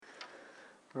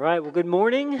All right, well, good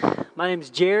morning. My name is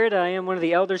Jared. I am one of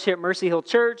the elders here at Mercy Hill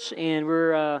Church, and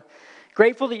we're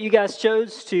grateful that you guys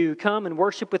chose to come and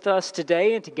worship with us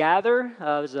today and to gather.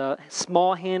 There's a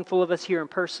small handful of us here in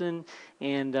person,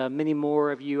 and many more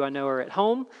of you I know are at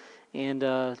home and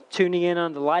tuning in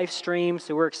on the live stream,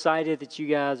 so we're excited that you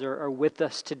guys are with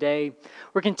us today.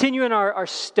 We're continuing our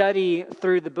study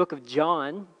through the book of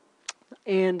John,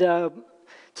 and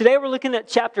today we're looking at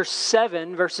chapter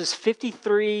 7, verses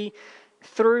 53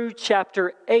 through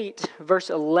chapter 8, verse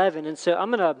 11. And so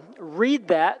I'm going to read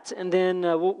that, and then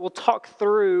we'll talk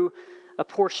through a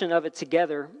portion of it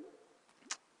together.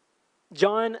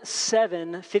 John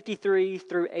 7, 53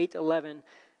 through 8:11.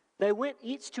 They went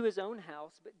each to his own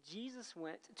house, but Jesus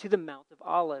went to the Mount of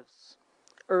Olives.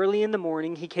 Early in the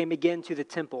morning, he came again to the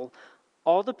temple.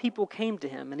 All the people came to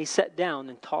him, and he sat down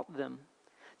and taught them.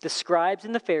 The scribes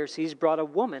and the Pharisees brought a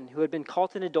woman who had been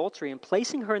caught in adultery, and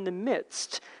placing her in the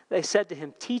midst, they said to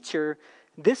him, "Teacher,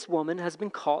 this woman has been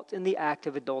caught in the act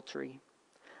of adultery.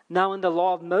 Now in the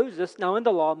law,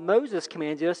 Moses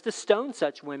commanded us to stone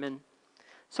such women.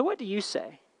 So what do you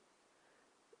say?"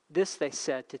 This they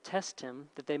said to test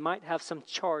him, that they might have some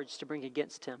charge to bring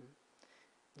against him.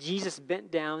 Jesus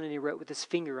bent down and he wrote with his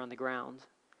finger on the ground.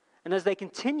 And as they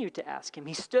continued to ask him,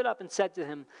 he stood up and said to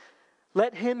him,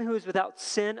 "Let him who is without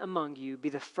sin among you be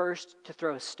the first to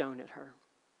throw a stone at her."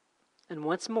 And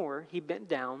once more he bent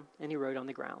down and he wrote on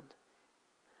the ground.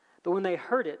 But when they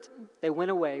heard it, they went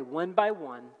away one by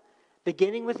one,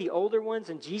 beginning with the older ones,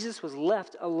 and Jesus was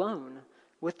left alone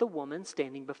with the woman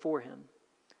standing before him.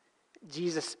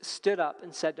 Jesus stood up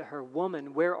and said to her,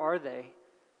 "Woman, where are they?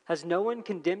 Has no one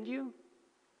condemned you?"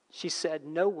 She said,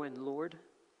 "No one, Lord."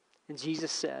 And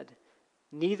Jesus said,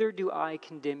 "Neither do I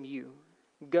condemn you.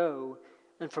 Go,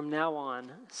 and from now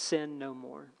on, sin no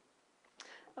more."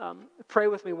 Pray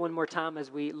with me one more time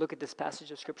as we look at this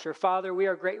passage of Scripture. Father, we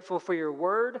are grateful for your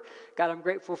word. God, I'm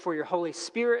grateful for your Holy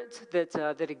Spirit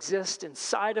that exists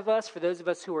inside of us, for those of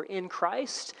us who are in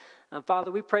Christ.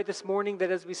 Father, we pray this morning that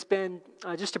as we spend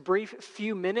just a brief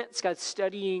few minutes, God,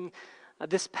 studying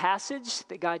this passage,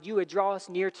 that God, you would draw us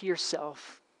near to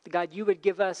yourself. That God, you would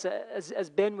give us,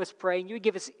 as Ben was praying, you would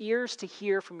give us ears to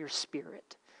hear from your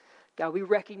Spirit. God, we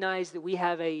recognize that we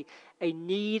have a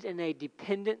need and a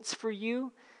dependence for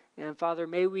you. And Father,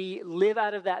 may we live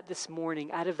out of that this morning,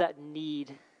 out of that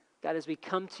need. God, as we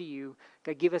come to you,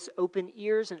 God, give us open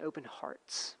ears and open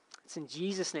hearts. It's in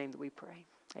Jesus' name that we pray.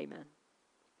 Amen.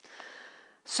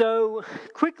 So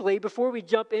quickly, before we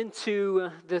jump into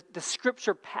the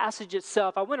scripture passage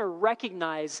itself, I want to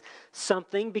recognize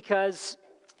something, because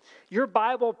your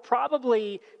Bible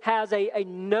probably has a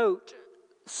note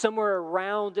somewhere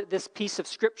around this piece of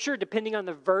scripture. Depending on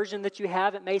the version that you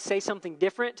have, it may say something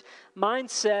different. Mine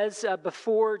says,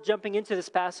 before jumping into this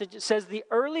passage, it says the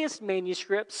earliest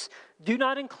manuscripts do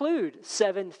not include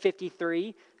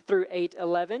 7:53 through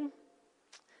 8:11.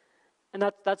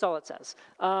 And that's all it says.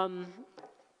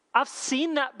 I've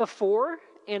seen that before,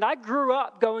 and I grew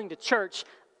up going to church.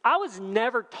 I was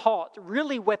never taught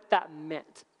really what that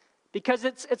meant, because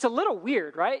it's a little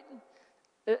weird, right?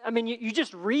 I mean, you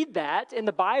just read that in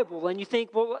the Bible and you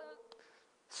think, well,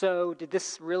 so did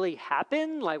this really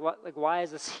happen? Like, what? Like, why is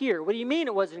this here? What do you mean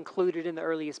it wasn't included in the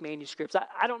earliest manuscripts?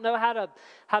 I don't know how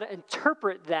to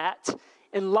interpret that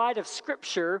in light of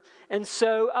Scripture. And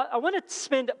so I want to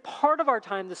spend part of our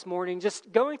time this morning just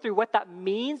going through what that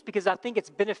means, because I think it's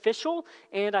beneficial,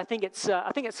 and I think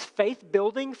it's faith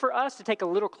building for us to take a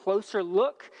little closer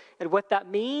look at what that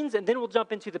means. And then we'll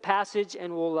jump into the passage,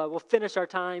 and we'll finish our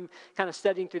time kind of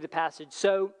studying through the passage.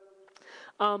 So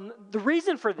the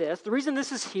reason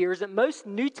this is here is that most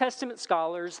New Testament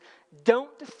scholars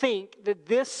don't think that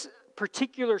this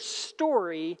particular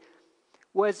story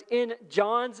was in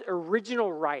John's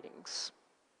original writings.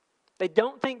 They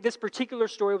don't think this particular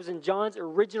story was in John's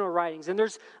original writings. And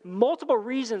there's multiple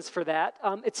reasons for that.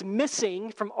 It's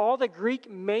missing from all the Greek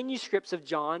manuscripts of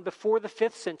John before the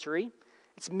 5th century.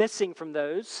 It's missing from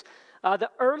those.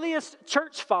 The earliest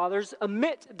church fathers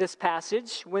omit this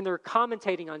passage when they're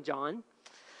commentating on John.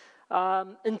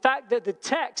 In fact, the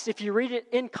text, if you read it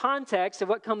in context of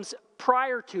what comes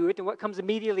prior to it and what comes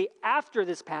immediately after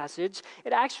this passage,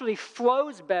 it actually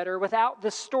flows better without the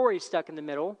story stuck in the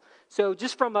middle. So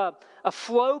just from a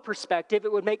flow perspective,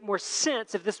 it would make more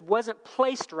sense if this wasn't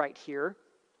placed right here.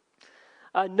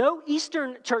 No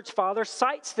Eastern church father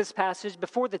cites this passage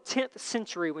before the 10th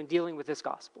century when dealing with this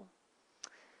gospel.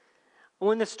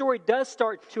 When the story does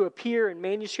start to appear in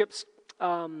manuscripts,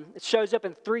 it shows up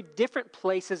in 3 different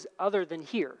places other than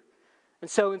here. And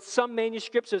so in some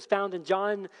manuscripts, it was found in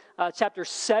John chapter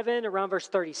 7, around verse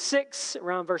 36,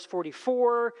 around verse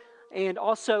 44, and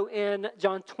also in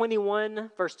John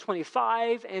 21, verse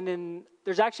 25, and then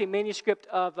there's actually a manuscript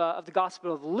of the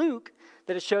Gospel of Luke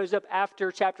that it shows up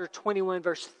after chapter 21,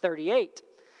 verse 38.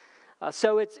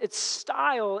 So its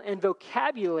style and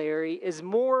vocabulary is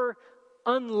more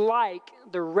unlike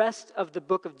the rest of the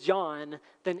book of John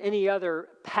than any other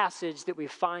passage that we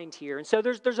find here. And so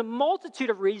there's a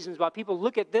multitude of reasons why people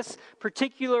look at this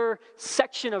particular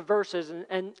section of verses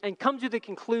and come to the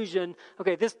conclusion,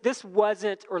 okay, this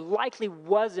wasn't or likely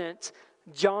wasn't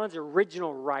John's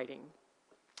original writing.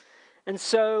 And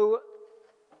so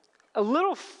a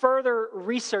little further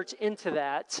research into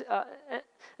that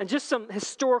and just some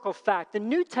historical fact. The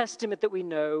New Testament that we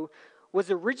know was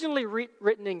originally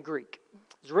written in Greek.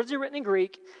 It was originally written in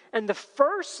Greek, and the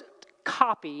first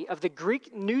copy of the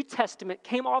Greek New Testament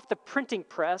came off the printing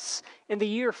press in the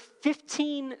year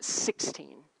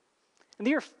 1516. In the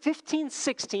year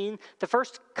 1516, the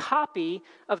first copy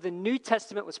of the New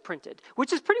Testament was printed,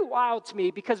 which is pretty wild to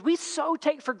me because we so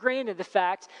take for granted the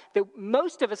fact that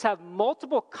most of us have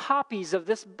multiple copies of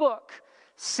this book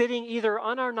sitting either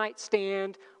on our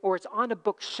nightstand or it's on a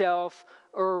bookshelf,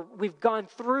 or we've gone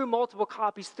through multiple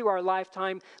copies through our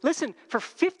lifetime. Listen, for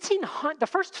the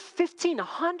first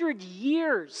 1,500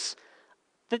 years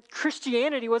that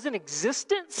Christianity was in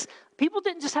existence, people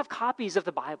didn't just have copies of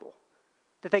the Bible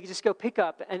that they could just go pick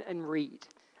up and read.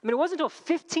 I mean, it wasn't until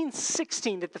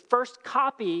 1516 that the first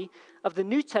copy of the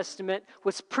New Testament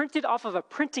was printed off of a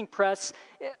printing press.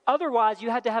 Otherwise, you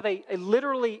had to have a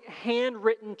literally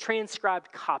handwritten,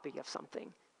 transcribed copy of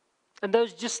something. And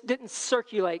those just didn't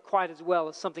circulate quite as well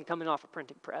as something coming off a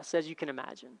printing press, as you can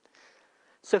imagine.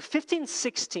 So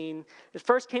 1516, it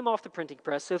first came off the printing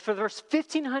press. So for the first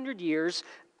 1,500 years,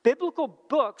 biblical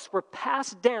books were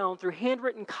passed down through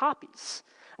handwritten copies.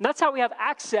 And that's how we have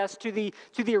access to the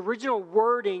original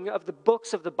wording of the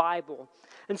books of the Bible.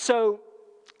 And so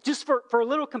just for a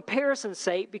little comparison's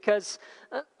sake, because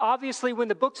obviously when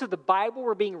the books of the Bible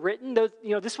were being written,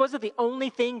 this wasn't the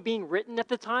only thing being written at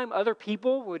the time. Other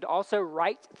people would also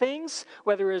write things,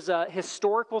 whether it was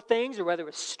historical things or whether it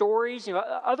was stories.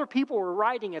 Other people were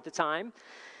writing at the time.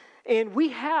 And we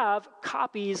have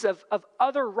copies of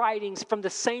other writings from the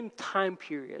same time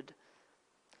period.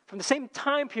 From the same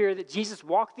time period that Jesus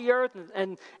walked the earth,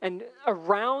 and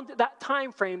around that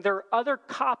time frame, there are other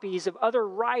copies of other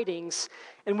writings,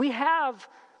 and we have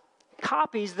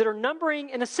copies that are numbering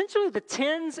in essentially the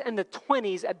 10s and the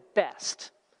 20s at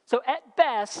best. So at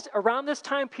best, around this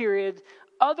time period,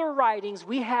 other writings,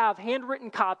 we have handwritten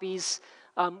copies,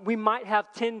 we might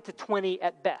have 10 to 20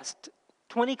 at best.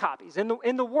 20 copies.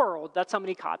 In the world, that's how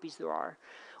many copies there are.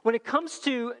 When it comes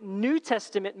to New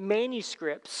Testament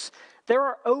manuscripts, there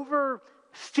are over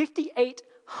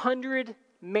 5,800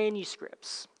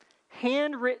 manuscripts,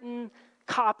 handwritten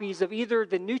copies of either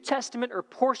the New Testament or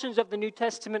portions of the New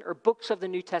Testament or books of the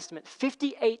New Testament.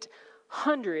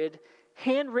 5,800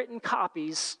 handwritten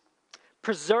copies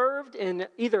preserved in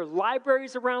either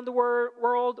libraries around the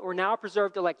world or now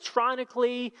preserved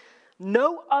electronically.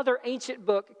 No other ancient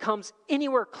book comes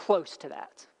anywhere close to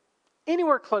that.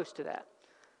 Anywhere close to that.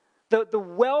 The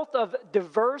wealth of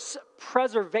diverse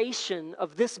preservation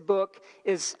of this book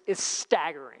is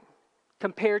staggering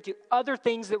compared to other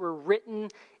things that were written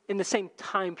in the same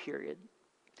time period.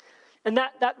 And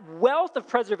that wealth of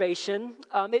preservation,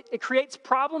 it creates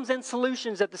problems and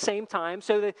solutions at the same time.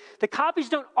 So the copies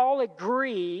don't all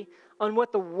agree on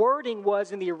what the wording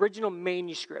was in the original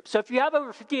manuscript. So if you have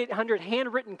over 5,800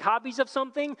 handwritten copies of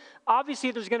something,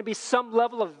 obviously there's going to be some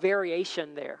level of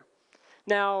variation there.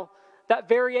 Now, that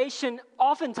variation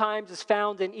oftentimes is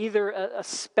found in either a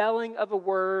spelling of a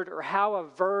word or how a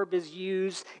verb is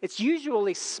used. It's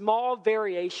usually small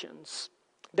variations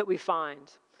that we find.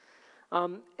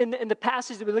 In the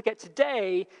passage that we look at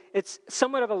today, it's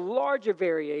somewhat of a larger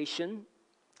variation.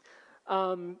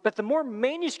 But the more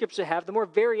manuscripts you have, the more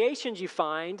variations you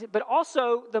find, but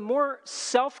also the more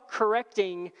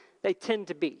self-correcting they tend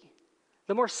to be.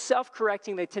 The more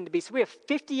self-correcting they tend to be. So we have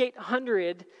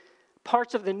 5,800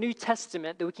 parts of the New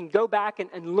Testament that we can go back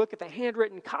and look at the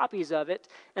handwritten copies of it.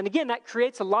 And again, that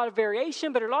creates a lot of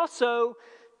variation, but it also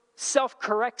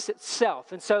self-corrects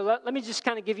itself. And so let me just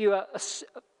kind of give you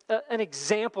an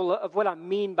example of what I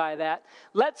mean by that.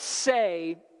 Let's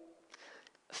say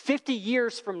 50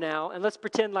 years from now, and let's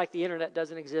pretend like the internet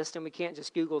doesn't exist and we can't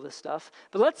just Google this stuff.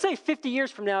 But let's say 50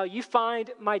 years from now, you find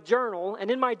my journal,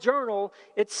 and in my journal,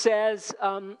 it says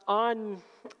on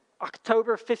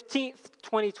October 15th,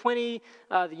 2020,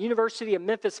 the University of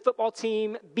Memphis football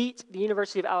team beat the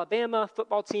University of Alabama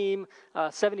football team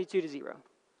 72-0.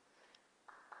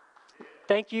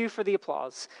 Thank you for the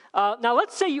applause. Now,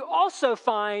 let's say you also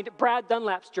find Brad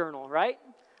Dunlap's journal, right?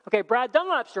 Okay, Brad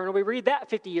Dunlap's journal, we read that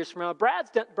 50 years from now.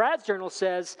 Brad's journal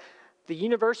says the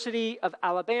University of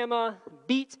Alabama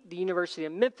beat the University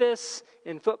of Memphis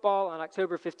in football on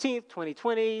October 15th,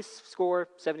 2020, score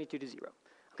 72-0.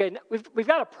 Okay, we've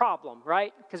got a problem,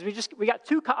 right? Because we got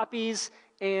two copies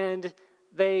and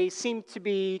they seem to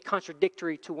be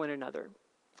contradictory to one another.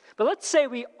 But let's say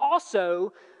we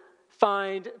also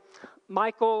find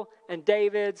Michael and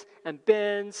David's and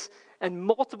Ben's and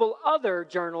multiple other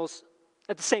journals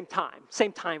at the same time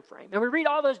frame. And we read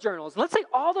all those journals. And let's say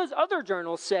all those other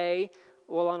journals say,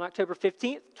 well, on October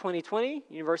 15th, 2020,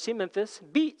 University of Memphis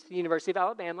beat the University of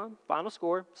Alabama, final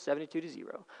score 72-0.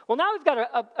 Well, now we've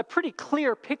got a pretty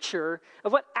clear picture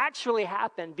of what actually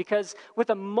happened, because with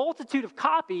a multitude of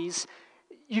copies,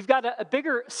 you've got a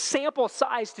bigger sample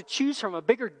size to choose from, a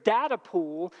bigger data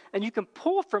pool, and you can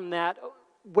pull from that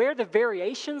where the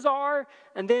variations are,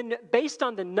 and then based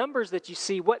on the numbers that you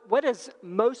see, what is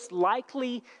most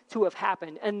likely to have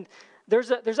happened. And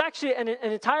there's actually an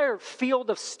entire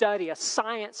field of study, a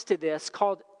science to this,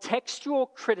 called textual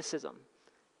criticism.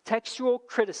 Textual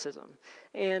criticism.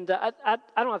 And I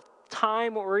don't have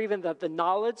time or even the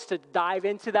knowledge to dive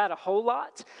into that a whole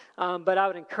lot, but I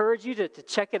would encourage you to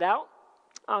check it out.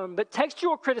 But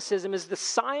textual criticism is the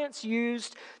science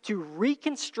used to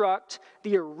reconstruct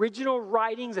the original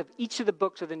writings of each of the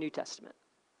books of the New Testament.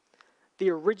 The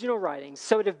original writings.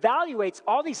 So it evaluates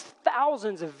all these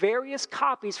thousands of various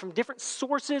copies from different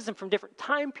sources and from different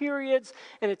time periods,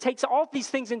 and it takes all these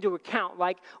things into account,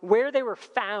 like where they were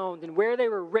found and where they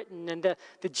were written and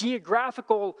the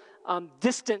geographical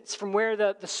distance from where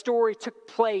the story took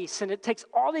place, and it takes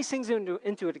all these things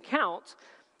into account.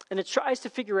 And it tries to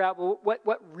figure out, well,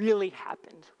 what really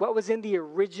happened? What was in the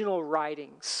original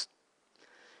writings?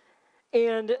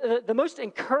 And the most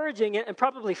encouraging and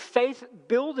probably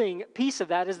faith-building piece of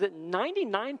that is that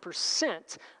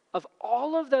 99% of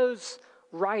all of those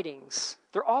writings,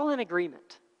 they're all in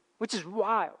agreement, which is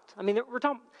wild. I mean, we're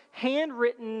talking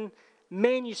handwritten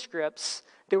manuscripts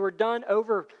that were done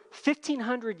over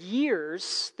 1,500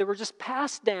 years, that were just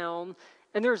passed down,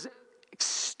 and there's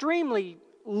extremely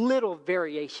little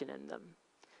variation in them,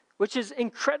 which is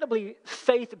incredibly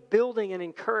faith-building and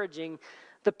encouraging.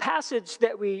 The passage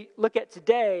that we look at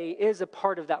today is a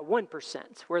part of that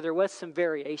 1%, where there was some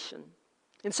variation.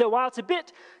 And so while it's a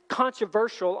bit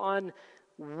controversial on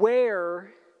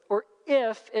where or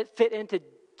if it fit into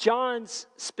John's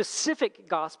specific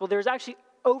gospel, there's actually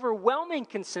overwhelming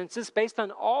consensus based on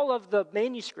all of the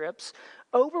manuscripts,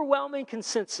 overwhelming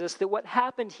consensus that what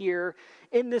happened here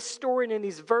in this story and in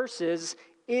these verses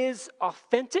is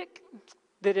authentic,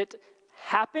 that it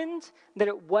happened, that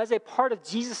it was a part of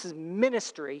Jesus'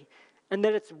 ministry, and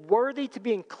that it's worthy to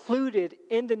be included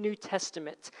in the New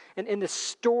Testament and in the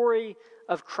story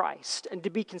of Christ, and to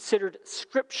be considered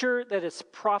scripture that is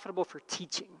profitable for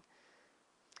teaching.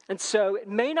 And so it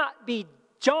may not be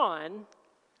John,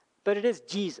 but it is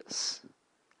Jesus.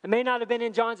 It may not have been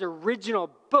in John's original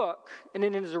book and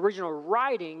in his original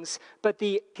writings, but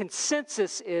the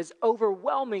consensus is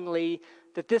overwhelmingly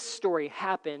that this story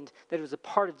happened, that it was a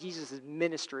part of Jesus'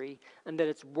 ministry, and that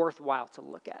it's worthwhile to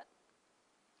look at.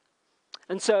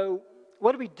 And so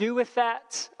what do we do with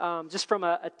that? Just from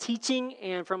a teaching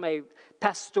and from a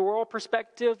pastoral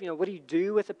perspective, what do you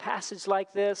do with a passage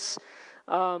like this?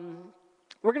 We're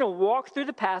going to walk through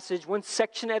the passage one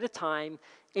section at a time,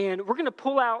 and we're going to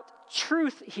pull out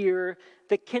truth here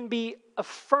that can be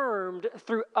affirmed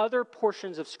through other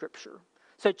portions of Scripture.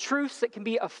 So truths that can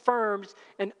be affirmed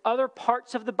in other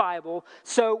parts of the Bible.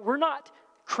 So we're not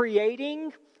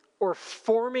creating or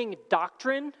forming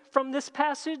doctrine from this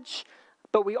passage,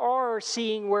 but we are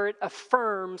seeing where it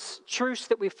affirms truths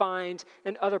that we find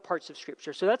in other parts of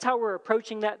Scripture. So that's how we're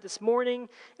approaching that this morning,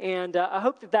 and I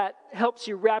hope that helps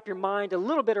you wrap your mind a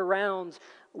little bit around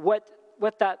what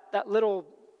that little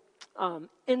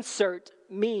insert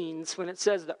means when it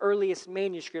says the earliest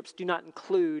manuscripts do not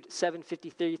include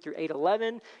 753 through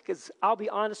 811, because I'll be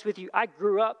honest with you, I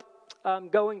grew up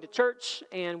going to church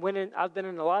and I've been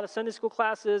in a lot of Sunday school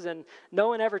classes, and no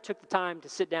one ever took the time to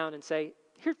sit down and say,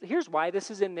 here's why this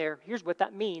is in there, here's what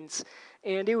that means.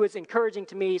 And it was encouraging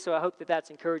to me, so I hope that that's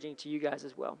encouraging to you guys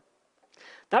as well.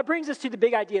 That brings us to the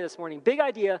big idea this morning. Big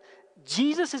idea,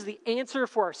 Jesus is the answer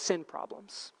for our sin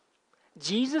problems.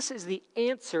 Jesus is the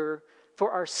answer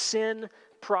for our sin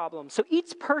problem. So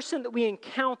each person that we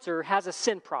encounter has a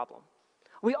sin problem.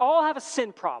 We all have a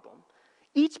sin problem.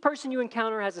 Each person you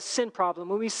encounter has a sin problem.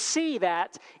 When we see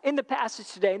that in the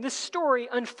passage today, and this story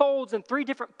unfolds in 3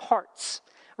 different parts.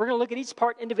 We're going to look at each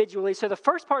part individually. So the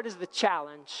first part is the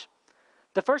challenge.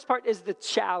 The first part is the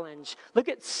challenge. Look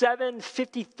at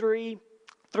 7:53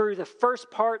 through the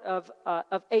first part of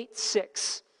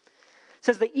 8:6. It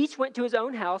says, they each went to his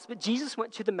own house, but Jesus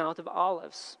went to the Mount of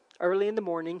Olives. Early in the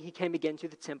morning, he came again to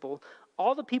the temple.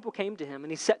 All the people came to him,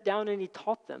 and he sat down and he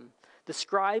taught them. The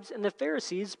scribes and the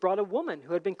Pharisees brought a woman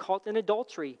who had been caught in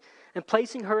adultery, and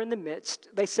placing her in the midst,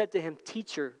 they said to him,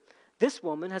 Teacher, this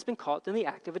woman has been caught in the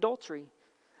act of adultery.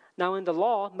 Now in the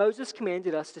law, Moses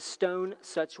commanded us to stone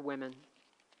such women.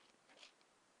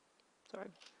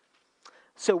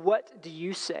 So what do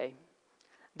you say?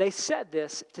 They said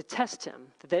this to test him,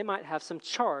 that they might have some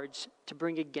charge to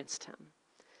bring against him.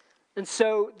 And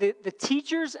so the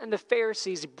teachers and the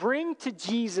Pharisees bring to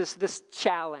Jesus this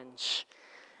challenge.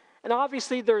 And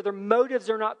obviously their motives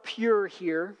are not pure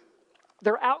here.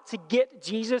 They're out to get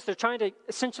Jesus. They're trying to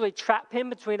essentially trap him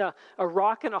between a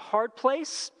rock and a hard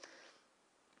place.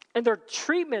 And their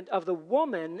treatment of the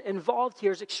woman involved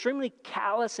here is extremely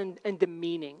callous and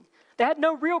demeaning. They had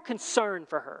no real concern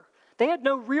for her. They had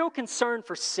no real concern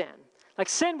for sin. Like,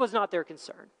 sin was not their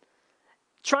concern.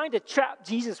 Trying to trap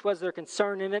Jesus was their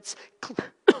concern, and it's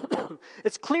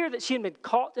clear that she had been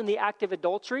caught in the act of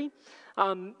adultery.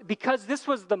 Because this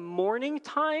was the morning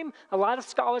time, a lot of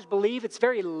scholars believe it's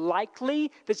very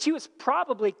likely that she was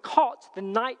probably caught the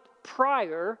night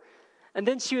prior, and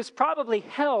then she was probably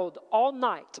held all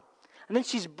night. And then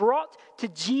she's brought to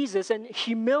Jesus and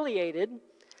humiliated.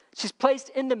 She's placed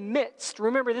in the midst.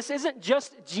 Remember, this isn't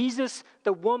just Jesus,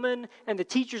 the woman, and the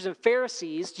teachers and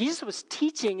Pharisees. Jesus was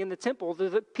teaching in the temple.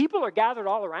 The people are gathered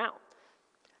all around.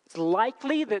 It's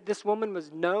likely that this woman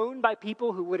was known by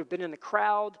people who would have been in the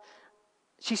crowd.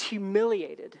 She's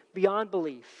humiliated beyond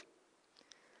belief.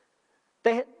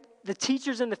 The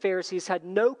teachers and the Pharisees had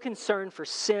no concern for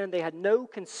sin. They had no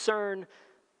concern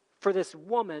for this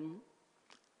woman.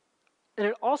 And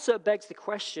it also begs the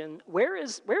question, where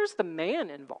is the man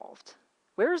involved?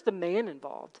 Where is the man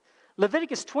involved?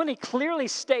 Leviticus 20 clearly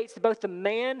states that both the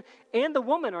man and the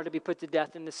woman are to be put to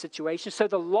death in this situation. So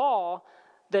the law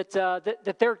that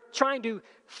they're trying to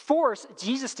force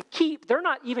Jesus to keep, they're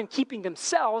not even keeping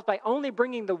themselves by only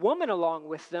bringing the woman along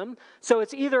with them. So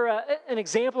it's either an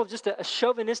example of just a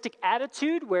chauvinistic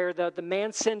attitude where the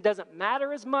man's sin doesn't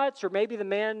matter as much, or maybe the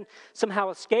man somehow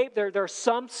escaped. There are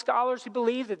some scholars who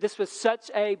believe that this was such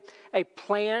a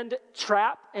planned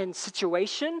trap and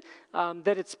situation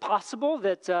that it's possible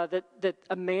that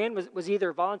a man was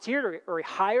either volunteered or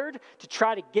hired to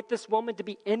try to get this woman to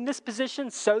be in this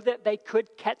position so that they could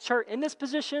catch her in this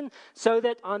position, so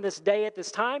that on this day at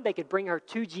this time they could bring her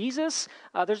to Jesus.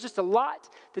 There's just a lot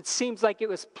that seems like it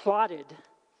was plotted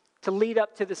to lead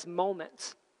up to this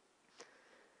moment.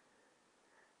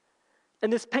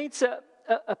 And this paints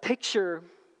a picture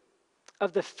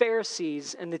of the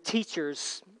Pharisees and the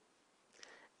teachers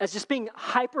as just being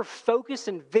hyper-focused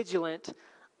and vigilant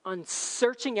on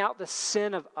searching out the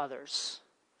sin of others.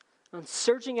 On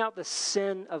searching out the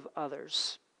sin of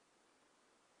others.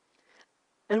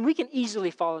 And we can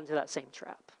easily fall into that same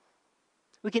trap.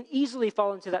 We can easily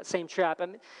fall into that same trap. I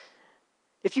mean,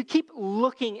 if you keep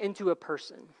looking into a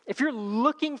person, if you're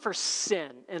looking for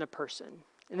sin in a person,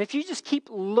 and if you just keep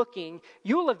looking,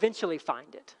 you will eventually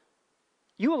find it.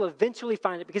 You will eventually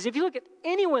find it, because if you look at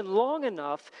anyone long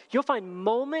enough, you'll find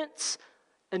moments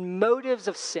and motives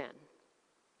of sin.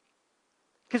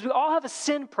 Because we all have a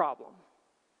sin problem.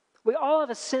 We all have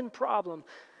a sin problem.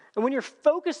 And when you're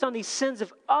focused on these sins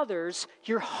of others,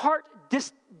 your heart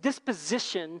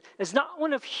disposition is not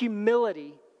one of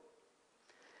humility.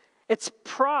 It's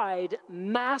pride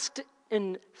masked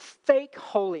in fake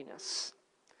holiness.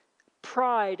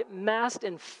 Pride masked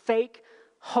in fake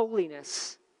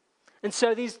holiness. And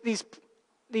so these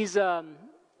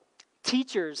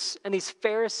teachers and these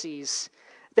Pharisees,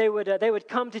 they would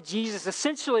come to Jesus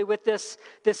essentially with this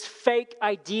fake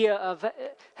idea of,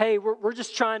 hey, we're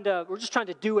just trying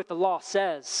to do what the law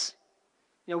says.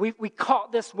 You know, we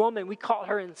caught this woman, we caught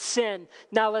her in sin.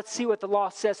 Now let's see what the law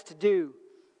says to do.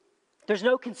 There's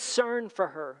no concern for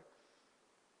her.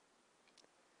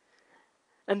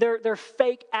 And their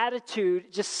fake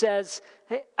attitude just says,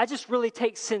 hey, I just really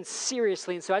take sin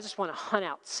seriously, and so I just want to hunt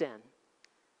out sin.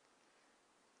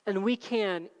 And we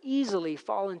can easily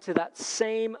fall into that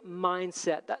same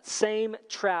mindset, that same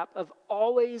trap of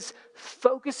always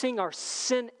focusing our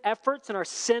sin efforts and our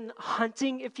sin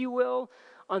hunting, if you will,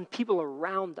 on people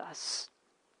around us.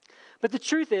 But the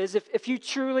truth is, if you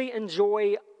truly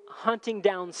enjoy hunting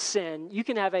down sin, you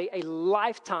can have a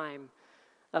lifetime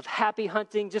of happy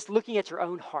hunting, just looking at your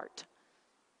own heart.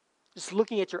 Just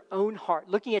looking at your own heart,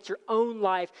 looking at your own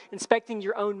life, inspecting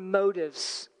your own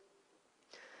motives.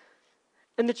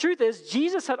 And the truth is,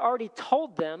 Jesus had already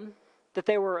told them that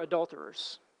they were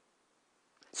adulterers.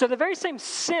 So the very same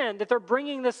sin that they're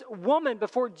bringing this woman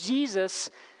before Jesus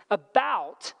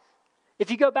about, if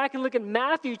you go back and look at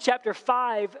Matthew chapter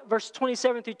 5, verse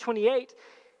 27 through 28,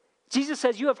 Jesus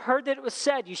says, "You have heard that it was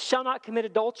said, 'You shall not commit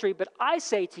adultery,' but I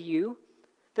say to you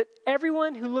that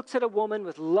everyone who looks at a woman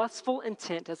with lustful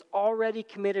intent has already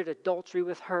committed adultery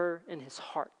with her in his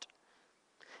heart."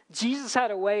 Jesus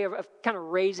had a way of kind of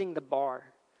raising the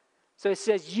bar. So he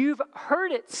says, "You've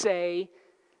heard it say,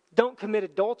 don't commit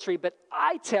adultery, but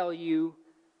I tell you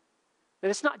that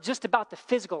it's not just about the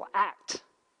physical act.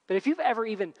 But if you've ever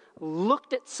even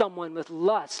looked at someone with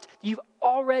lust, you've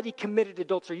already committed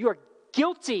adultery. You are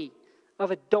guilty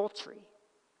of adultery."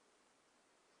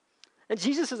 And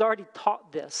Jesus has already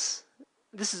taught this.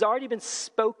 This has already been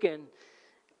spoken,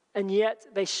 and yet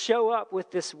they show up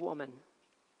with this woman.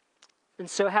 And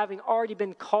so having already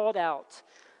been called out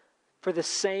for the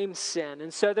same sin.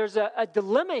 And so there's a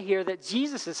dilemma here that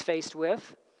Jesus is faced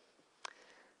with,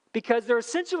 because they're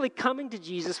essentially coming to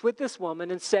Jesus with this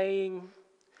woman and saying,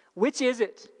 "Which is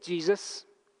it, Jesus?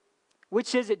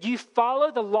 Which is it? Do you follow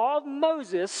the law of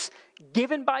Moses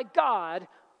given by God,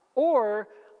 or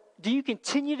do you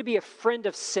continue to be a friend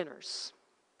of sinners?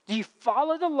 Do you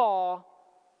follow the law,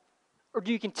 or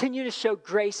do you continue to show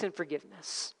grace and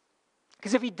forgiveness?"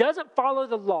 Because if he doesn't follow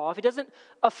the law, if he doesn't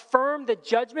affirm the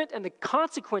judgment and the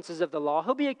consequences of the law,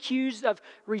 he'll be accused of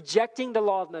rejecting the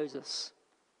law of Moses.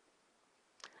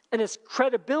 And his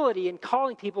credibility in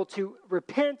calling people to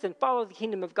repent and follow the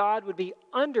kingdom of God would be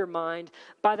undermined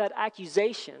by that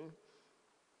accusation.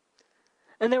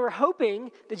 And they were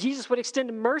hoping that Jesus would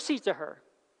extend mercy to her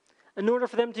in order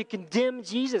for them to condemn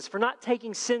Jesus for not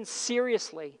taking sin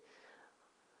seriously,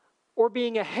 or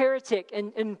being a heretic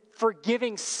and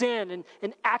forgiving sin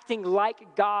and acting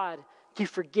like God to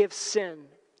forgive sin.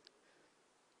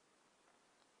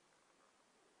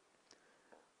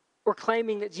 Or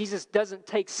claiming that Jesus doesn't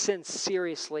take sin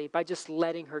seriously by just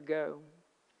letting her go.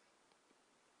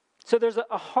 So there's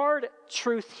a hard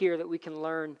truth here that we can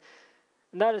learn,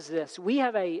 and that is this: we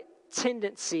have a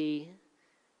tendency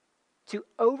to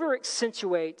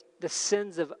over-accentuate the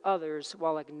sins of others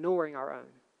while ignoring our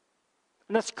own.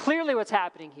 And that's clearly what's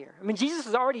happening here. I mean, Jesus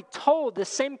has already told the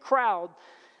same crowd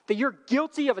that you're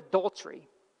guilty of adultery.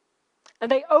 And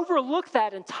they overlook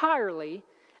that entirely,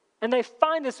 and they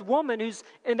find this woman who's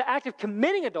in the act of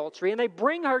committing adultery, and they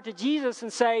bring her to Jesus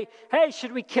and say, "Hey,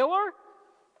 should we kill her?"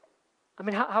 I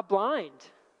mean, how blind?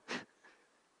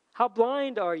 How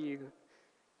blind are you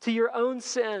to your own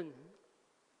sin?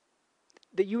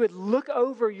 That you would look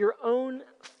over your own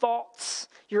faults,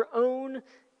 your own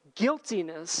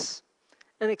guiltiness,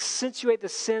 and accentuate the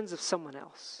sins of someone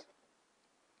else.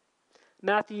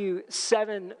 Matthew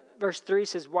 7, verse 3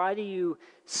 says, "Why do you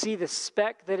see the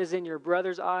speck that is in your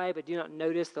brother's eye, but do not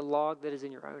notice the log that is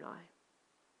in your own eye?"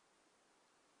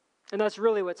 And that's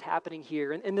really what's happening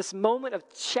here. In this moment of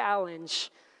challenge,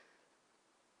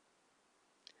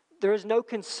 there is no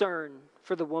concern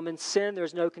for the woman's sin.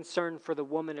 There's no concern for the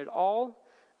woman at all.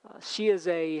 She is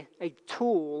a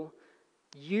tool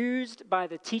used by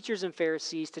the teachers and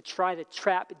Pharisees to try to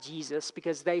trap Jesus,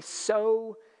 because they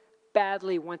so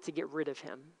badly want to get rid of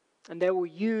him. And they will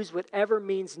use whatever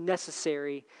means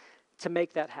necessary to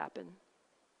make that happen.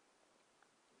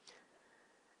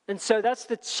 And so that's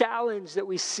the challenge that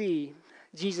we see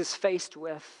Jesus faced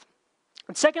with.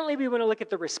 And secondly, we want to look at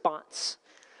the response.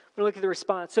 We're going to look at the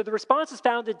response. So the response is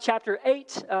found in chapter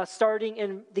 8, starting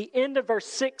in the end of verse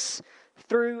 6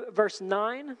 through verse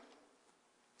 9.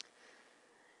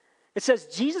 It says,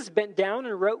 "Jesus bent down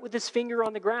and wrote with his finger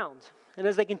on the ground. And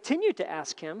as they continued to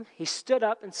ask him, he stood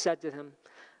up and said to them,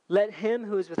 'Let him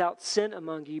who is without sin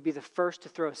among you be the first to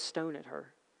throw a stone at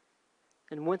her.'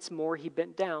 And once more he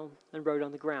bent down and wrote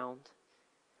on the ground.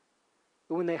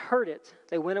 But when they heard it,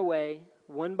 they went away,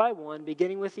 one by one,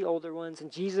 beginning with the older ones, and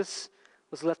Jesus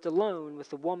was left alone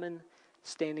with the woman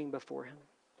standing before him."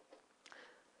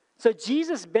 So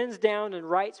Jesus bends down and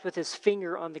writes with his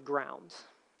finger on the ground.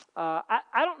 I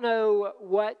don't know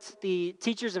what the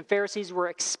teachers and Pharisees were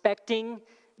expecting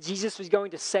Jesus was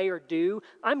going to say or do.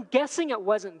 I'm guessing it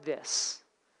wasn't this.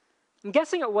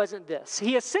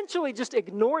 He essentially just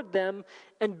ignored them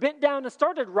and bent down and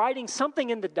started writing something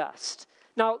in the dust.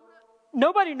 Now,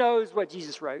 nobody knows what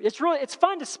Jesus wrote. It's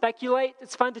fun to speculate.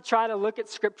 It's fun to try to look at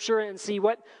Scripture and see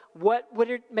what would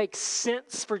it make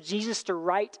sense for Jesus to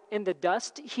write in the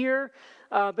dust here.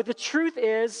 But the truth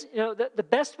is, the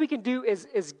best we can do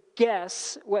is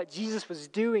guess what Jesus was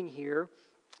doing here.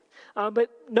 But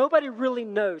nobody really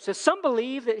knows. So some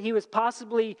believe that he was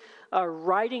possibly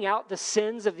writing out the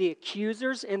sins of the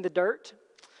accusers in the dirt.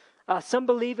 Some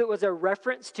believe it was a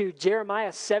reference to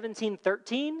Jeremiah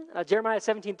 17:13. Jeremiah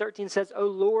 17:13 says, "O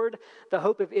Lord, the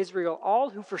hope of Israel,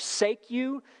 all who forsake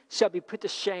you shall be put to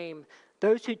shame.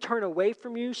 Those who turn away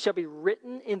from you shall be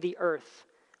written in the earth,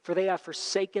 for they have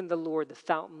forsaken the Lord, the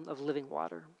fountain of living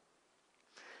water."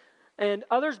 And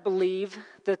others believe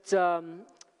that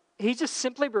he just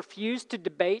simply refused to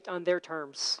debate on their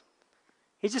terms.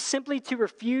 He just simply to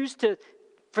refuse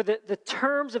for the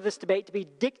terms of this debate to be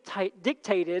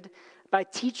dictated by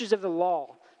teachers of the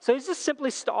law. So he's just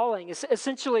simply stalling,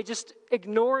 essentially just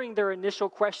ignoring their initial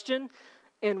question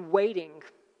and waiting.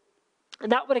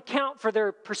 And that would account for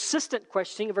their persistent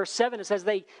questioning. In verse 7, it says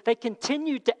they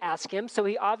continued to ask him, so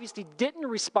he obviously didn't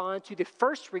respond to the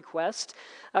first request,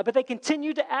 but they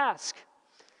continued to ask.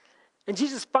 And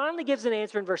Jesus finally gives an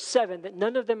answer in verse 7 that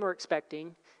none of them were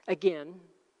expecting, again,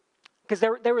 because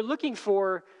they were looking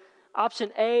for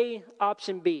option A,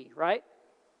 option B, right?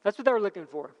 That's what they were looking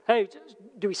for. Hey,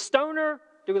 do we stone her?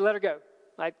 Do we let her go?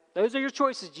 Like, those are your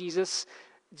choices, Jesus.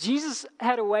 Jesus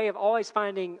had a way of always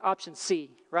finding option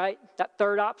C, right? That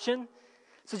third option.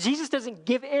 So Jesus doesn't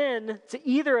give in to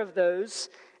either of those,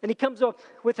 and he comes up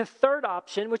with a third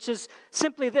option, which is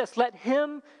simply this: let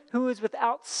him who is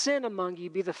without sin among you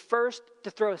be the first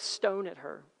to throw a stone at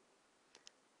her.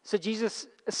 So Jesus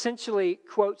essentially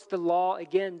quotes the law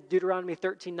again, Deuteronomy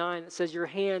 13:9. It says, "Your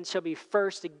hand shall be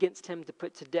first against him to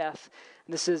put to death."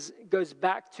 And this goes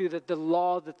back to the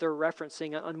law that they're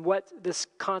referencing on what this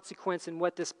consequence and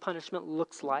what this punishment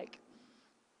looks like.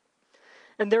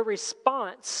 And their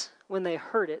response when they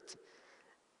heard it,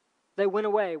 they went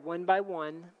away one by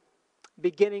one,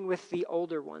 beginning with the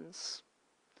older ones.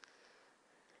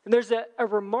 And there's a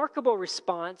remarkable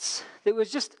response that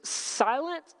was just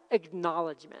silent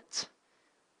acknowledgement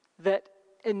that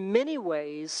in many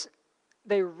ways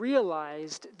they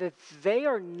realized that they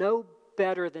are no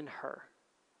better than her.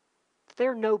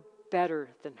 They're no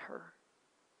better than her.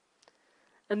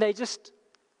 And they just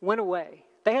went away.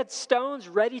 They had stones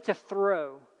ready to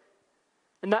throw.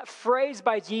 And that phrase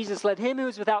by Jesus, "let him who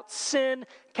is without sin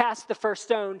cast the first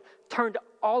stone," turned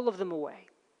all of them away.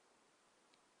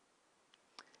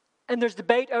 And there's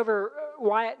debate over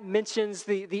why it mentions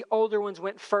the older ones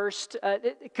went first.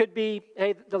 It could be,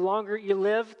 hey, the longer you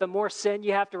live, the more sin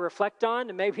you have to reflect on,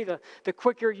 and maybe the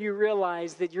quicker you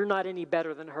realize that you're not any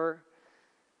better than her.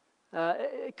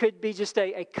 It could be just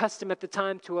a custom at the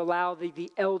time to allow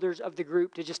the elders of the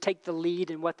group to just take the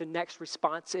lead in what the next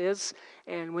response is.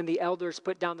 And when the elders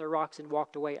put down their rocks and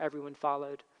walked away, everyone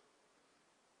followed.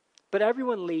 But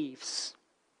everyone leaves.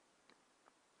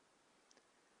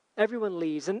 Everyone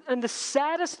leaves. And the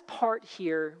saddest part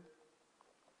here,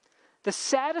 the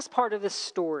saddest part of this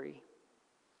story,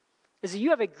 is that you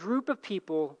have a group of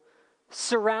people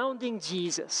surrounding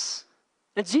Jesus.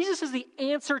 And Jesus is the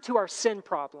answer to our sin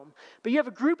problem. But you have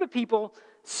a group of people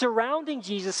surrounding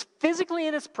Jesus physically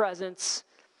in his presence.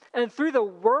 And through the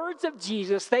words of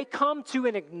Jesus, they come to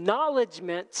an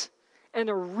acknowledgement and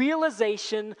a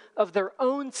realization of their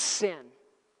own sin,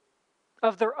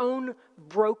 of their own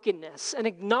brokenness, an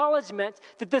acknowledgement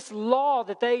that this law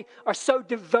that they are so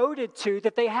devoted to,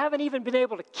 that they haven't even been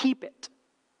able to keep it.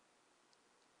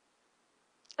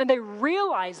 And they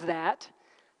realize that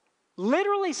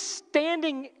literally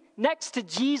standing next to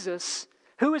Jesus,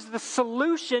 who is the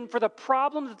solution for the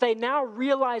problem that they now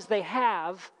realize they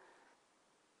have,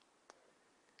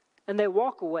 and they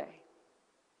walk away.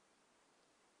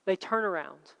 They turn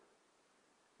around,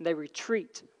 and they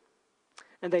retreat.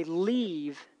 And they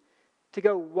leave to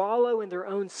go wallow in their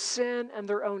own sin and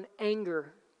their own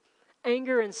anger.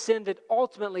 Anger and sin that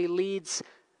ultimately leads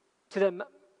to them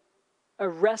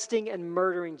arresting and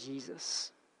murdering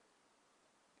Jesus.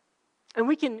 And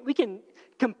we can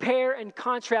compare and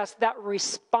contrast that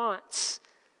response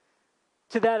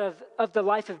to that of the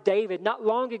life of David. Not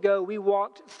long ago, we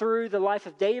walked through the life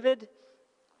of David.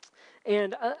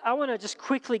 And I want to just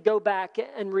quickly go back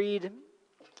and read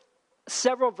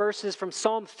several verses from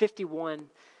Psalm 51.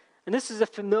 And this is a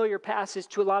familiar passage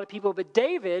to a lot of people, but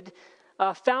David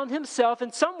found himself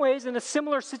in some ways in a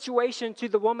similar situation to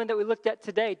the woman that we looked at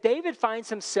today. David finds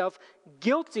himself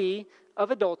guilty of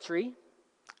adultery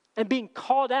and being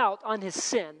called out on his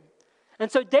sin.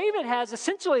 And so David has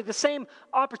essentially the same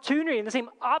opportunity and the same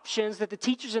options that the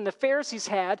teachers and the Pharisees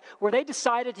had, where they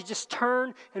decided to just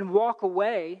turn and walk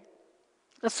away.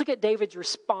 Let's look at David's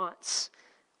response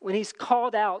when he's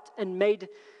called out and made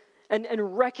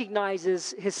and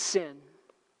recognizes his sin.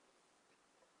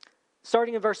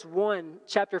 Starting in verse 1,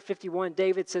 chapter 51,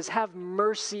 David says, "Have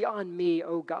mercy on me,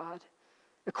 O God,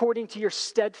 according to your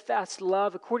steadfast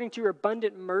love, according to your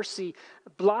abundant mercy,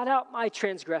 blot out my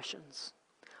transgressions.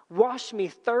 Wash me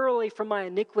thoroughly from my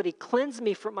iniquity. Cleanse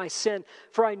me from my sin.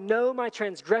 For I know my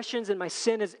transgressions and my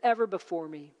sin is ever before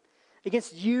me.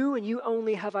 Against you and you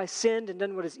only have I sinned and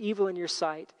done what is evil in your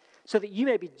sight, so that you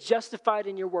may be justified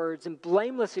in your words and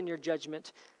blameless in your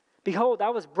judgment. Behold, I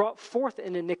was brought forth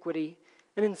in iniquity,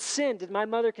 and in sin did my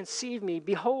mother conceive me.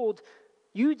 Behold,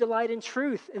 you delight in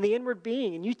truth in the inward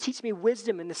being, and you teach me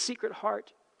wisdom in the secret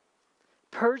heart.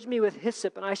 Purge me with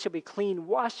hyssop, and I shall be clean.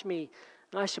 Wash me,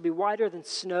 and I shall be whiter than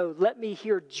snow. Let me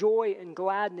hear joy and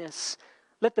gladness.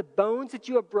 Let the bones that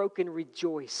you have broken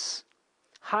rejoice.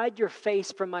 Hide your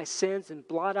face from my sins and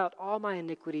blot out all my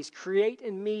iniquities. Create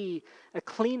in me a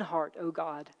clean heart, O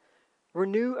God.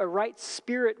 Renew a right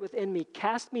spirit within me.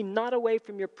 Cast me not away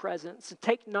from your presence, and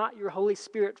take not your Holy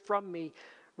Spirit from me.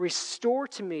 Restore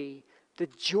to me the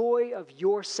joy of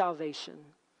your salvation,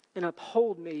 and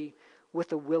uphold me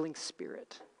with a willing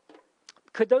spirit.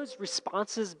 Could those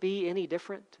responses be any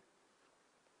different?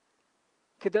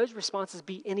 Could those responses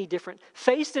be any different?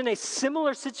 Faced in a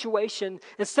similar situation,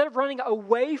 instead of running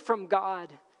away from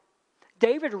God,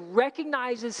 David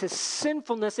recognizes his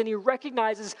sinfulness, and he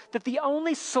recognizes that the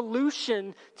only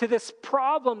solution to this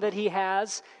problem that he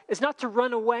has is not to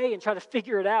run away and try to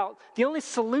figure it out. The only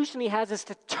solution he has is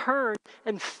to turn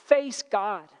and face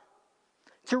God,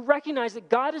 to recognize that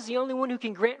God is the only one who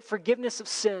can grant forgiveness of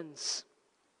sins.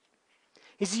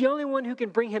 He's the only one who can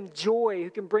bring him joy,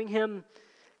 who can bring him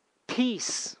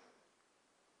peace,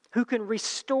 who can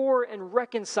restore and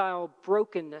reconcile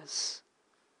brokenness.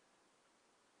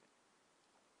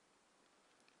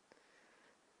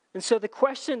 And so the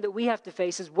question that we have to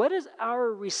face is, what is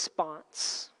our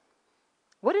response?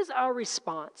 What is our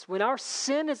response when our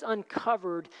sin is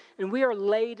uncovered and we are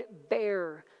laid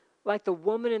bare like the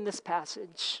woman in this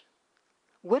passage?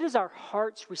 What is our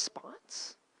heart's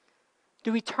response?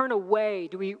 Do we turn away?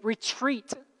 Do we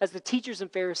retreat as the teachers and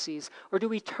Pharisees? Or do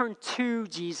we turn to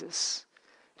Jesus?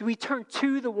 Do we turn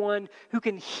to the one who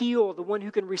can heal, the one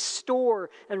who can restore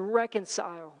and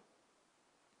reconcile?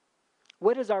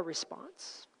 What is our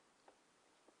response?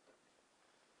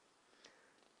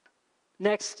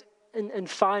 Next, and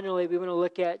finally, we want to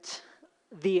look at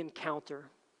the encounter.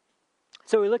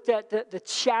 So we looked at the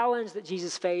challenge that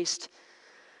Jesus faced.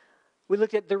 We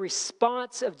looked at the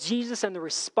response of Jesus and the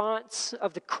response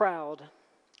of the crowd.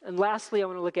 And lastly, I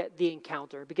want to look at the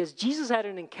encounter, because Jesus had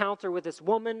an encounter with this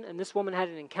woman, and this woman had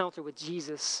an encounter with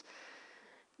Jesus.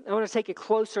 I want to take a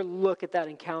closer look at that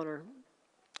encounter.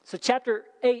 So chapter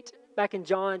 8, back in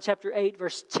John, chapter 8,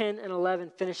 verse 10 and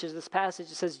 11 finishes this passage.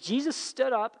 It says, Jesus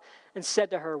stood up and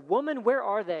said to her, "Woman, where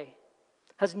are they?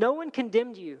 Has no one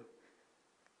condemned you?"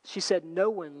 She said, "No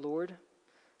one, Lord."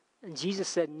 And Jesus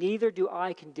said, "Neither do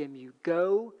I condemn you.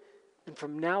 Go, and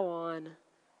from now on,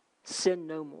 sin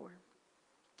no more."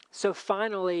 So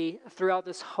finally, throughout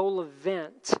this whole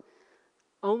event,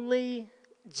 only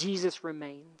Jesus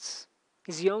remains.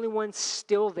 He's the only one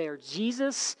still there.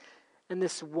 Jesus and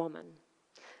this woman.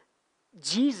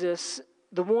 Jesus,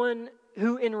 the one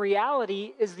who in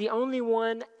reality is the only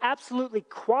one absolutely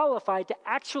qualified to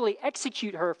actually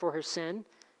execute her for her sin.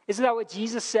 Isn't that what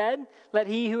Jesus said? Let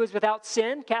he who is without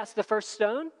sin cast the first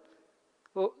stone.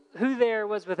 Well, who there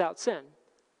was without sin?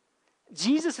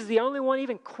 Jesus is the only one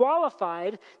even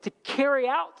qualified to carry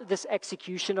out this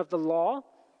execution of the law.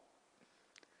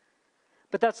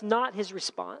 But that's not his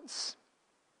response.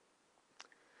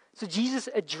 So Jesus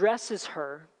addresses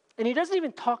her, and he doesn't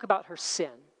even talk about her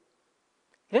sin.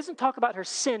 He doesn't talk about her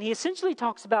sin. He essentially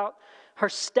talks about her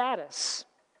status.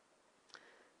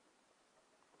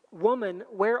 Woman,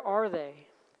 where are they?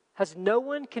 Has no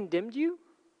one condemned you?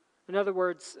 In other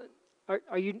words,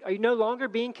 are you no longer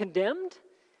being condemned?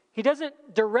 He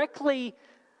doesn't directly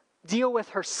deal with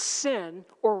her sin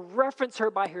or reference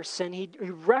her by her sin. He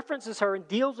references her and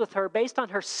deals with her based on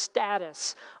her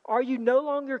status. Are you no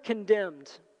longer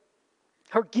condemned?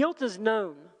 Her guilt is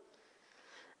known.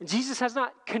 And Jesus has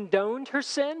not condoned her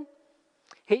sin.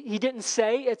 He didn't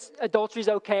say adultery's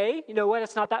okay. You know what?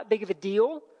 It's not that big of a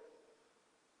deal.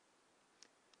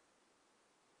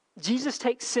 Jesus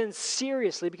takes sin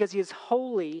seriously because he is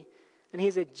holy and he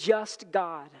is a just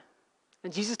God.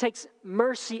 And Jesus takes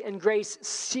mercy and grace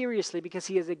seriously because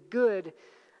he is a good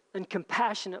and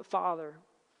compassionate Father.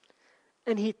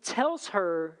 And he tells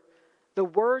her the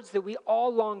words that we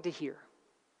all long to hear.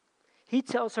 He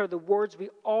tells her the words we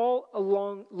all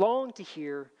long to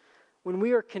hear when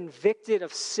we are convicted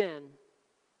of sin.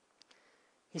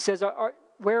 He says,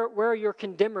 where are your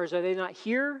condemners? Are they not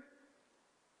here?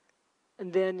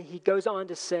 And then he goes on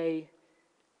to say,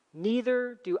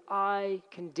 neither do I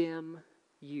condemn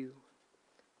you.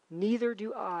 Neither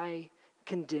do I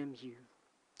condemn you.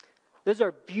 Those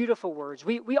are beautiful words.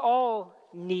 We all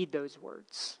need those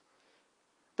words.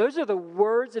 Those are the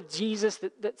words of Jesus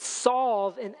that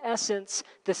solve, in essence,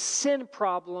 the sin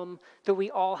problem that we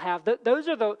all have. Those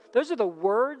are the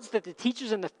words that the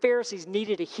teachers and the Pharisees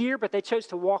needed to hear, but they chose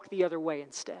to walk the other way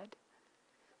instead.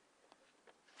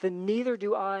 Then neither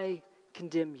do I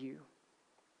condemn you.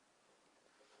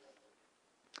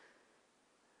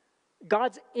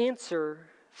 God's answer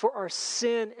for our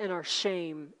sin and our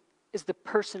shame is the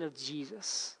person of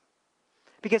Jesus.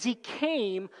 Because he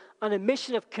came on a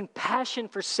mission of compassion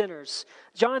for sinners.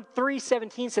 John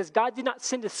 3:17 says, God did not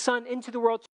send his son into the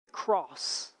world to the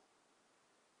cross.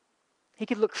 He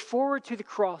could look forward to the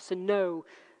cross and know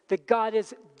that God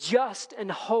is just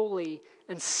and holy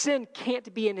and sin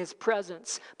can't be in his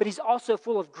presence. But he's also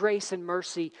full of grace and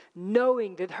mercy,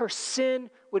 knowing that her sin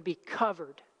would be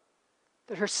covered,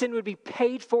 that her sin would be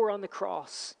paid for on the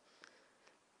cross.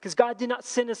 Because God did not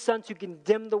send his son to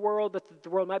condemn the world, but that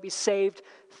the world might be saved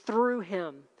through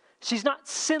him. She's not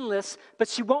sinless, but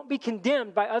she won't be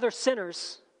condemned by other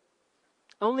sinners.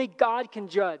 Only God can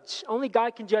judge. Only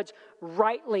God can judge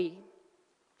rightly.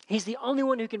 He's the only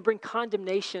one who can bring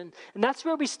condemnation. And that's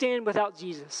where we stand without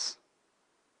Jesus.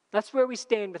 That's where we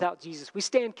stand without Jesus. We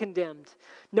stand condemned.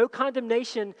 No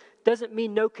condemnation doesn't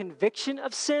mean no conviction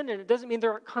of sin, and it doesn't mean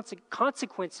there aren't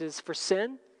consequences for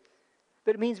sin.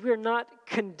 But it means we are not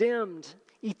condemned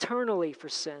eternally for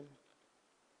sin.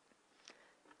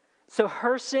 So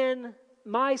her sin,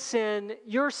 my sin,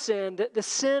 your sin, the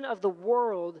sin of the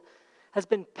world has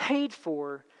been paid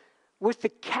for with the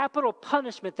capital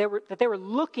punishment that they were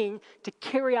looking to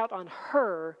carry out on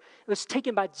her. It was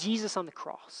taken by Jesus on the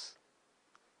cross.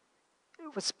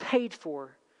 It was paid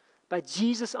for by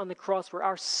Jesus on the cross where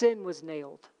our sin was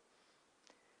nailed.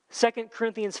 2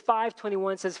 Corinthians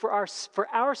 5:21 says, for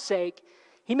our sake,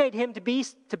 he made him to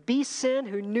be sin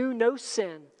who knew no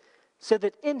sin, so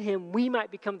that in him we might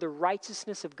become the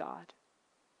righteousness of God.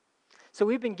 So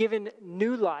we've been given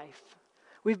new life.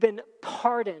 We've been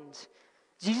pardoned.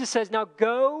 Jesus says, now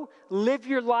go live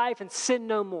your life and sin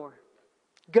no more.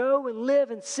 Go and live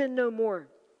and sin no more.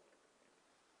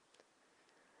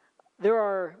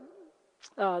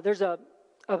 There's a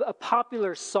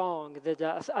popular song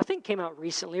that I think came out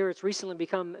recently, or it's recently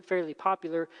become fairly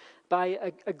popular,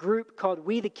 by a group called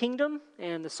We the Kingdom,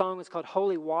 and the song is called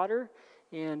Holy Water.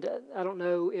 And I don't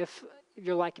know if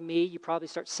you're like me, you probably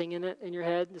start singing it in your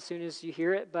head as soon as you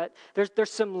hear it, but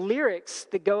there's some lyrics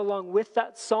that go along with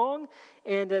that song,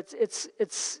 and it's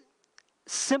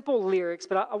simple lyrics,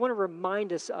 but I want to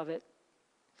remind us of it.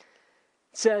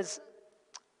 It says,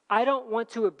 I don't want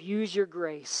to abuse your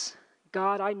grace.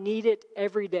 God, I need it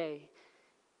every day.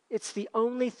 It's the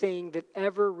only thing that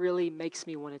ever really makes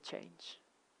me want to change.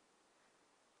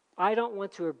 I don't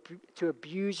want to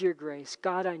abuse your grace.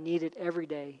 God, I need it every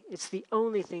day. It's the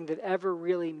only thing that ever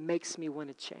really makes me want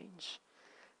to change.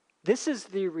 This is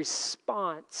the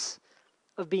response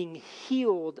of being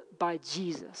healed by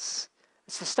Jesus.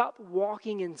 It's to stop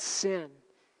walking in sin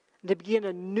and to begin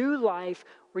a new life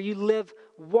where you live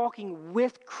walking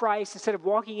with Christ instead of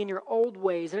walking in your old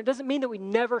ways. And it doesn't mean that we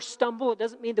never stumble. It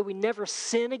doesn't mean that we never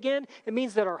sin again. It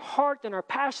means that our heart and our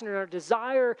passion and our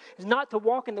desire is not to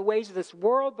walk in the ways of this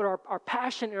world, but our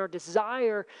passion and our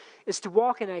desire is to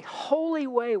walk in a holy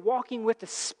way, walking with the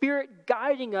Spirit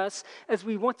guiding us as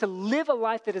we want to live a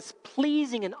life that is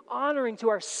pleasing and honoring to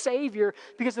our Savior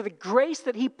because of the grace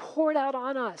that He poured out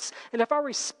on us. And if our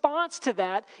response to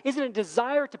that isn't a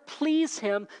desire to please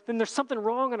Him, then there's something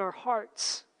wrong in our hearts.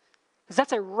 Because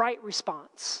that's a right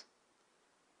response.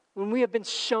 When we have been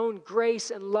shown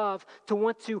grace and love to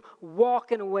want to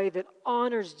walk in a way that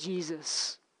honors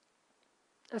Jesus.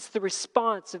 That's the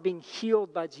response of being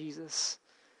healed by Jesus.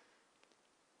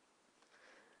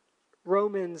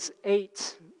 Romans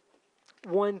 8,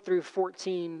 1 through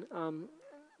 14,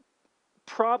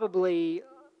 probably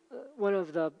one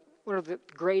of the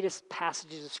greatest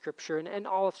passages of Scripture, and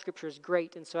all of Scripture is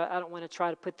great, and so I don't want to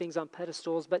try to put things on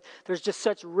pedestals, but there's just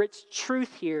such rich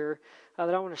truth here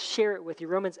that I want to share it with you.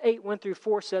 Romans 8, 1 through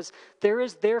 4 says, there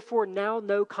is therefore now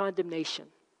no condemnation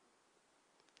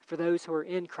for those who are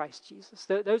in Christ Jesus.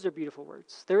 Those are beautiful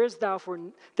words. There is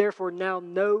therefore now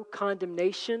no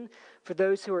condemnation for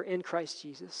those who are in Christ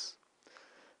Jesus.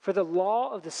 For the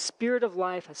law of the Spirit of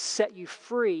life has set you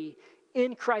free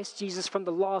in Christ Jesus from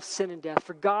the law of sin and death.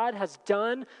 For God has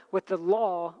done what the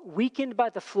law, weakened by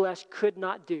the flesh, could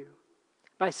not do.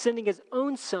 By sending His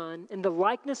own Son in the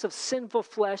likeness of sinful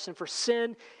flesh, and for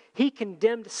sin, He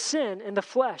condemned sin in the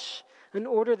flesh, in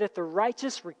order that the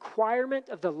righteous requirement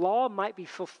of the law might be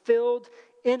fulfilled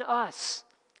in us,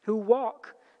 who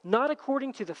walk not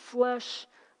according to the flesh,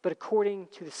 but according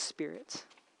to the Spirit.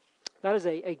 That is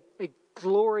a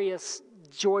glorious,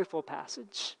 joyful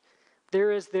passage.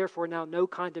 There is therefore now no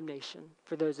condemnation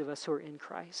for those of us who are in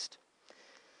Christ.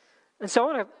 And so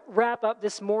I want to wrap up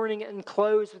this morning and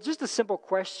close with just a simple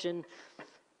question.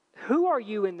 Who are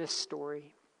you in this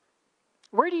story?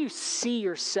 Where do you see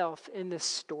yourself in this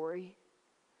story?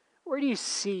 Where do you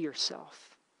see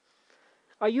yourself?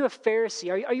 Are you a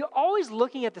Pharisee? Are you always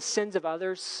looking at the sins of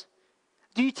others?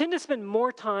 Do you tend to spend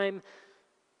more time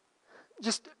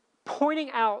just pointing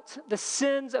out the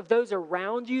sins of those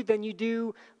around you than you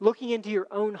do looking into your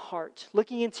own heart,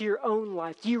 looking into your own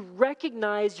life? Do you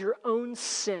recognize your own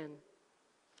sin?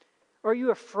 Or are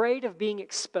you afraid of being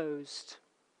exposed?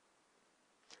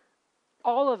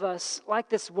 All of us, like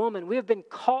this woman, we have been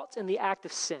caught in the act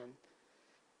of sin.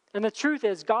 And the truth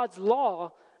is, God's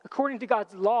law, according to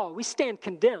God's law, we stand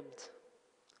condemned.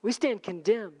 We stand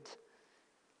condemned.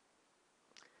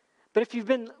 But if you've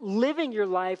been living your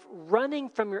life running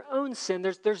from your own sin,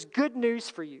 there's good news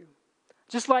for you.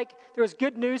 Just like there was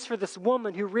good news for this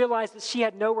woman who realized that she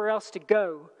had nowhere else to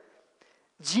go.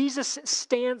 Jesus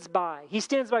stands by. He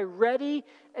stands by ready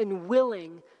and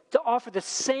willing to offer the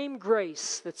same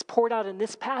grace that's poured out in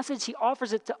this passage. He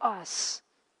offers it to us.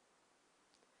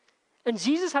 And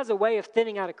Jesus has a way of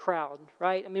thinning out a crowd,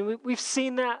 right? I mean, we've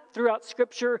seen that throughout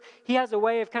Scripture. He has a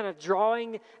way of kind of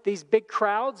drawing these big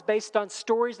crowds based on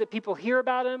stories that people hear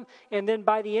about him. And then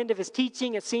by the end of his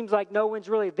teaching, it seems like no one's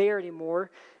really there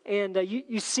anymore. And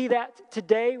you see that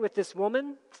today with this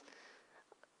woman.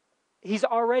 He's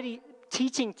already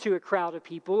teaching to a crowd of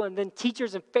people, and then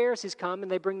teachers and Pharisees come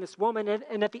and they bring this woman,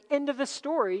 and at the end of the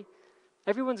story,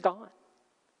 everyone's gone.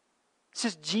 It's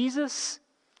just Jesus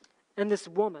and this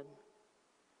woman.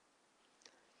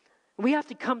 We have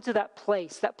to come to that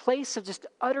place of just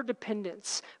utter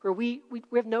dependence where we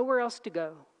have nowhere else to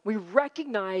go. We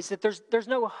recognize that there's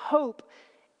no hope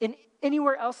in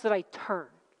anywhere else that I turn.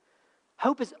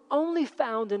 Hope is only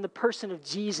found in the person of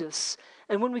Jesus.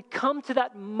 And when we come to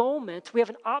that moment, we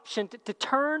have an option to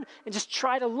turn and just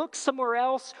try to look somewhere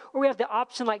else, or we have the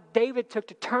option like David took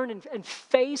to turn and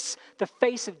face the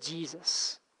face of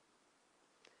Jesus.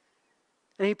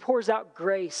 And he pours out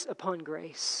grace upon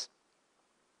grace.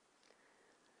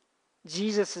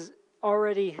 Jesus has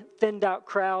already thinned out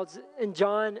crowds. In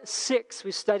John 6,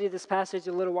 we studied this passage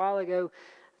a little while ago.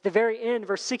 At the very end,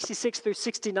 verse 66 through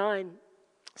 69,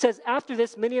 says, after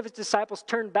this, many of his disciples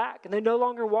turned back, and they no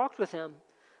longer walked with him.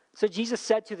 So Jesus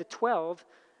said to the 12,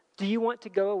 do you want to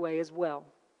go away as well?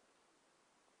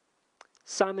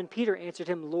 Simon Peter answered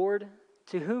him, Lord,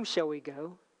 to whom shall we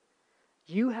go?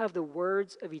 You have the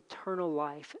words of eternal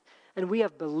life, and we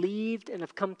have believed and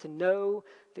have come to know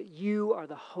that you are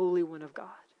the Holy One of God.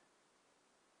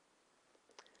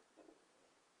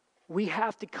 We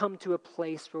have to come to a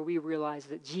place where we realize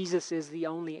that Jesus is the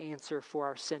only answer for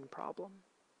our sin problem.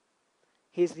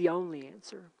 He's the only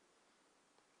answer.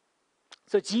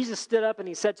 So Jesus stood up and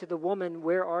he said to the woman,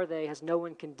 where are they? Has no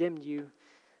one condemned you?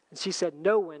 And she said,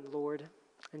 no one, Lord.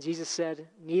 And Jesus said,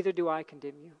 neither do I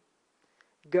condemn you.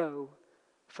 Go,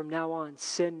 from now on,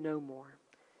 sin no more.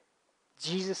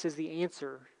 Jesus is the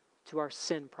answer to our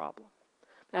sin problem.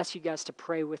 I ask you guys to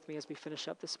pray with me as we finish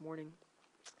up this morning.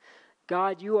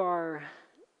 God, you are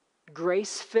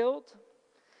grace-filled.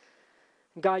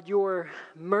 God, your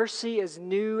mercy is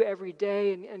new every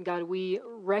day. And God, we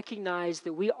recognize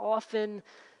that we often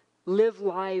live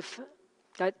life,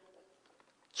 God,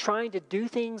 trying to do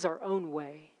things our own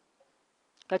way.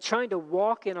 God, trying to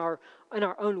walk in our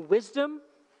own wisdom,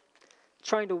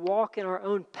 trying to walk in our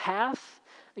own path.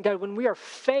 And God, when we are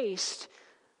faced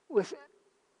with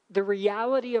the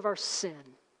reality of our sin,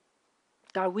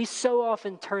 God, we so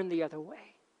often turn the other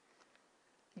way.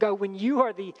 God, when you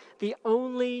are the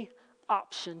only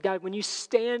option, God, when you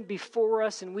stand before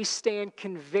us and we stand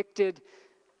convicted,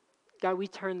 God, we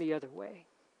turn the other way.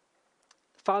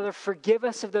 Father, forgive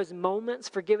us of those moments,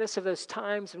 forgive us of those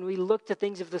times when we look to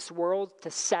things of this world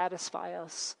to satisfy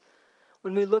us.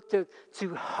 When we look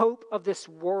to hope of this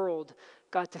world,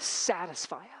 God, to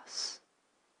satisfy us.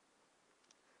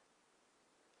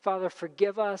 Father,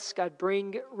 forgive us. God,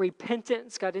 bring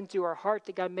repentance, God, into our heart.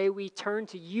 That, God, may we turn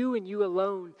to you and you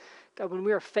alone, God, when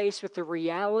we are faced with the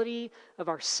reality of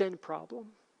our sin problem.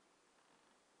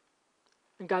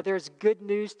 And God, there's good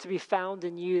news to be found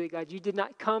in you. That, God, you did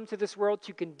not come to this world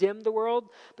to condemn the world,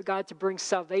 but God, to bring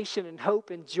salvation and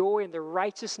hope and joy and the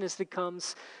righteousness that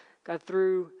comes, God,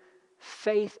 through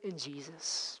faith in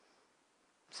Jesus.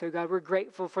 So God, we're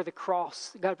grateful for the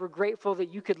cross. God, we're grateful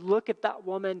that you could look at that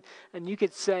woman and you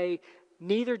could say,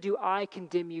 neither do I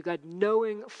condemn you. God,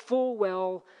 knowing full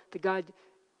well that God,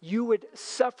 you would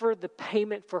suffer the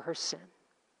payment for her sin.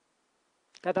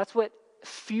 God, that's what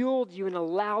fueled you and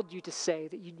allowed you to say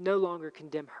that you no longer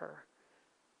condemn her.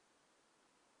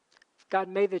 God,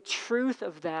 may the truth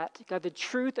of that, God, the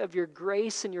truth of your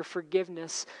grace and your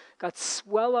forgiveness, God,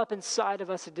 swell up inside of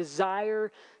us a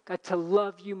desire, God, to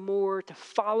love you more, to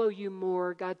follow you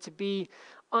more, God, to be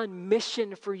on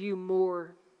mission for you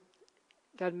more.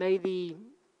 God, may the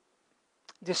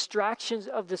distractions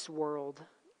of this world,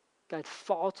 God,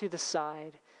 fall to the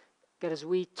side, God, as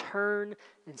we turn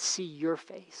and see your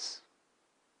face.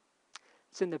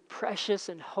 It's in the precious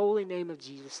and holy name of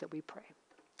Jesus that we pray.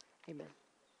 Amen.